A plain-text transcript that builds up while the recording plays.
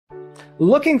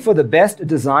Looking for the best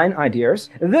design ideas?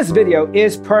 This video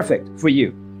is perfect for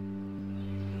you.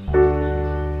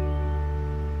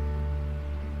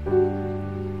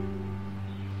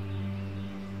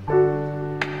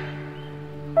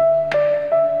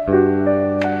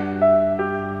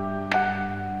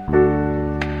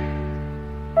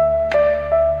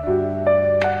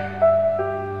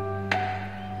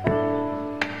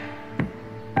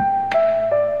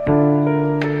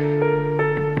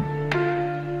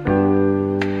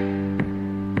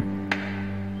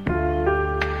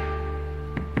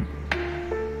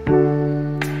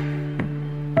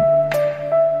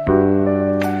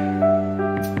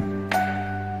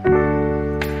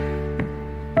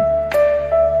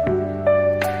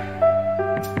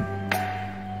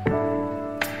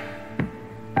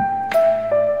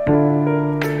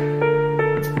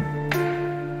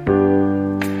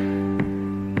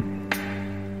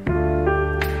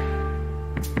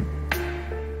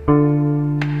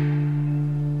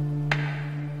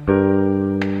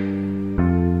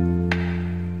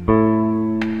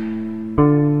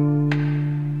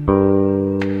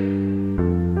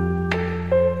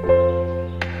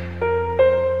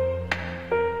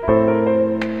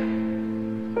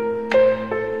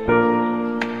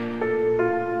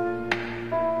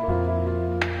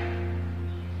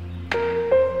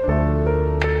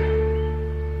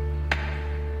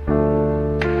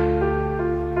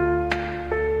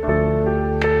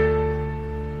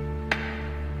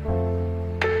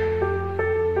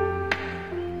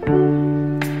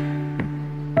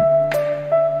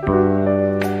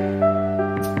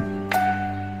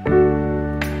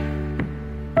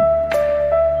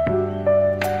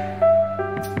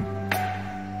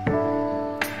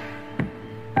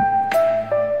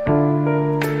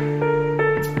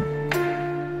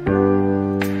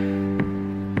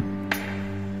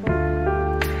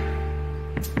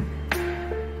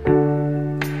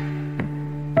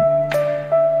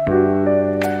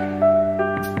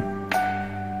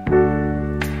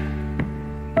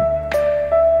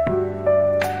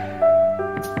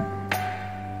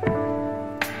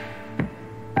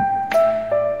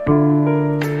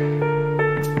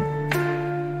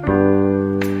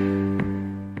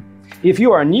 If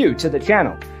you are new to the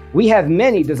channel, we have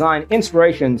many design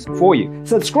inspirations for you.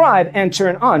 Subscribe and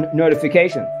turn on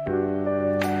notifications.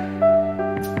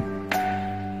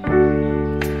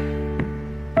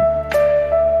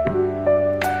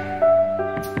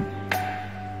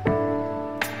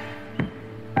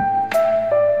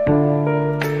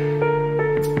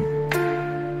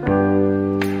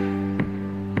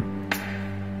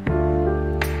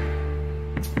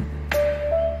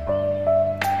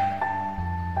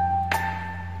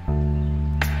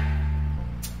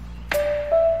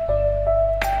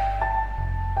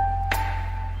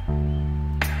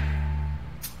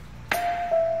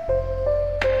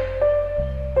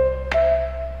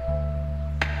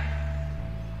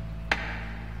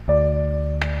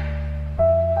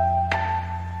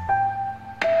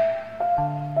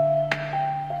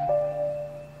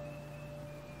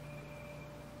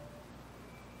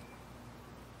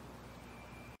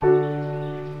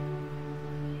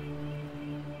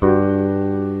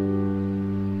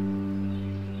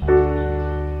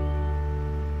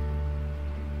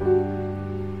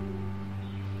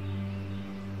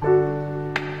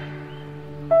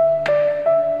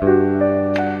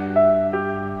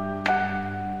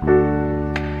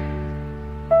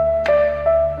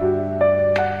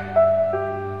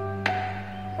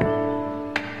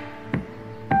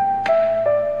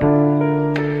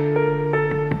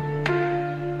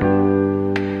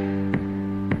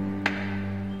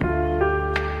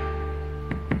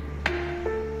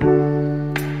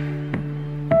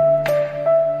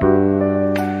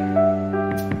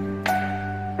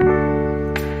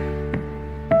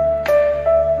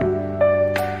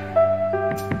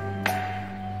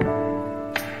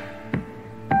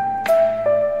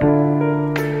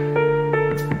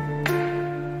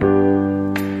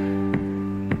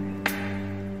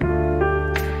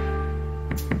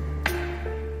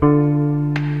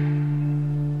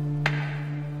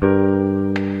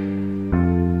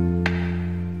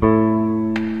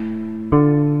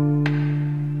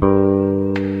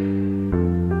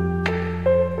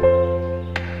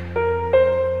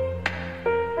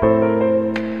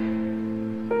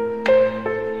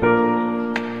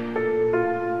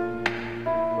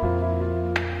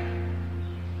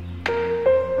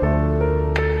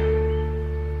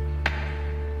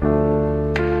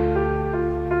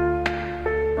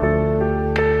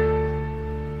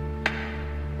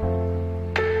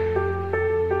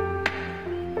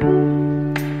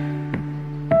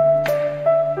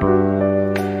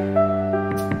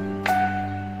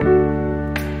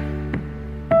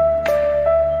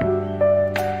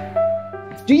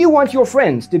 Do you want your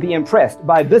friends to be impressed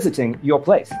by visiting your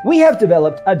place? We have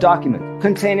developed a document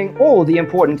containing all the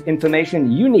important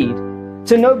information you need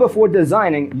to know before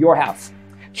designing your house.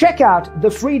 Check out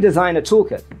the free designer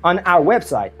toolkit on our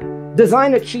website,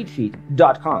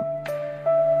 designercheatsheet.com.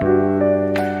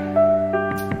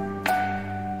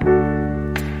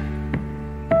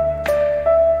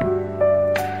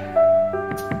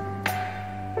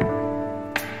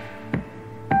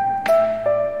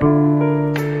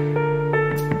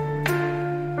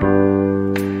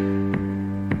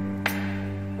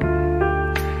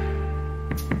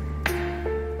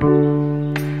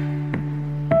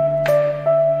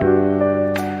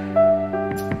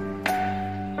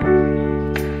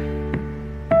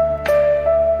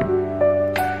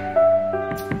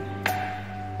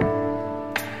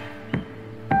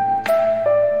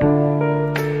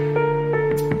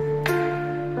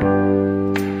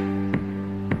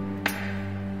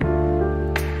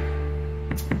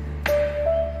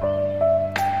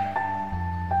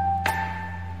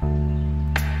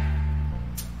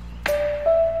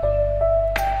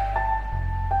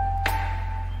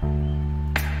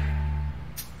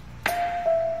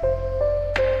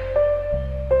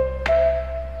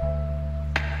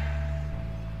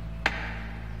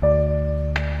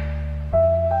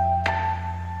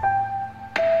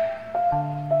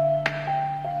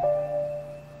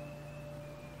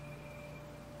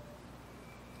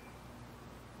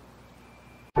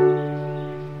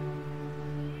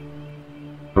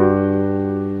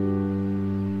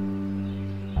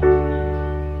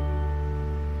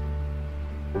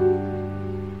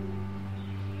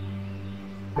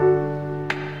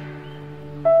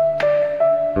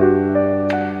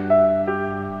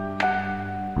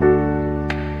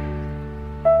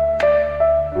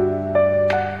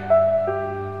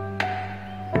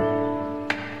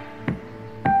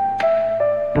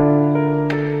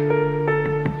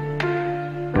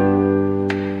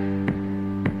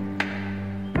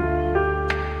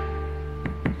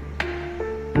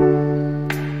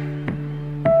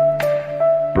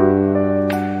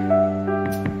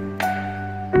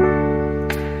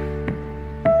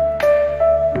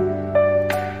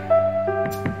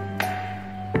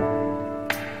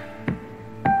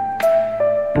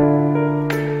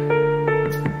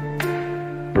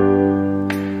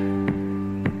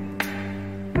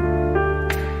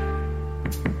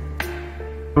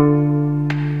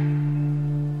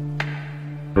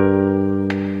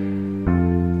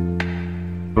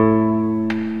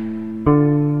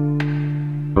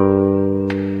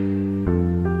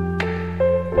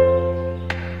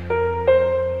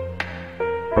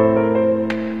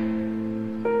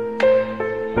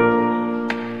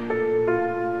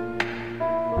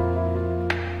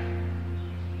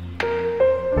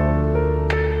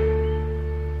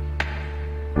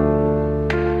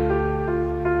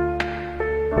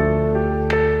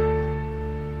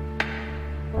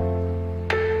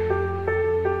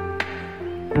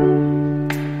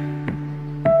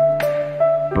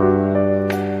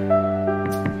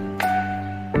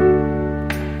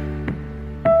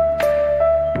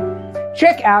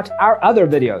 Check out our other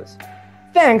videos.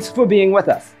 Thanks for being with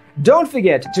us. Don't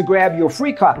forget to grab your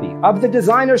free copy of the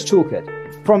Designer's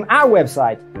Toolkit from our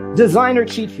website,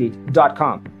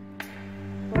 designercheatsheet.com.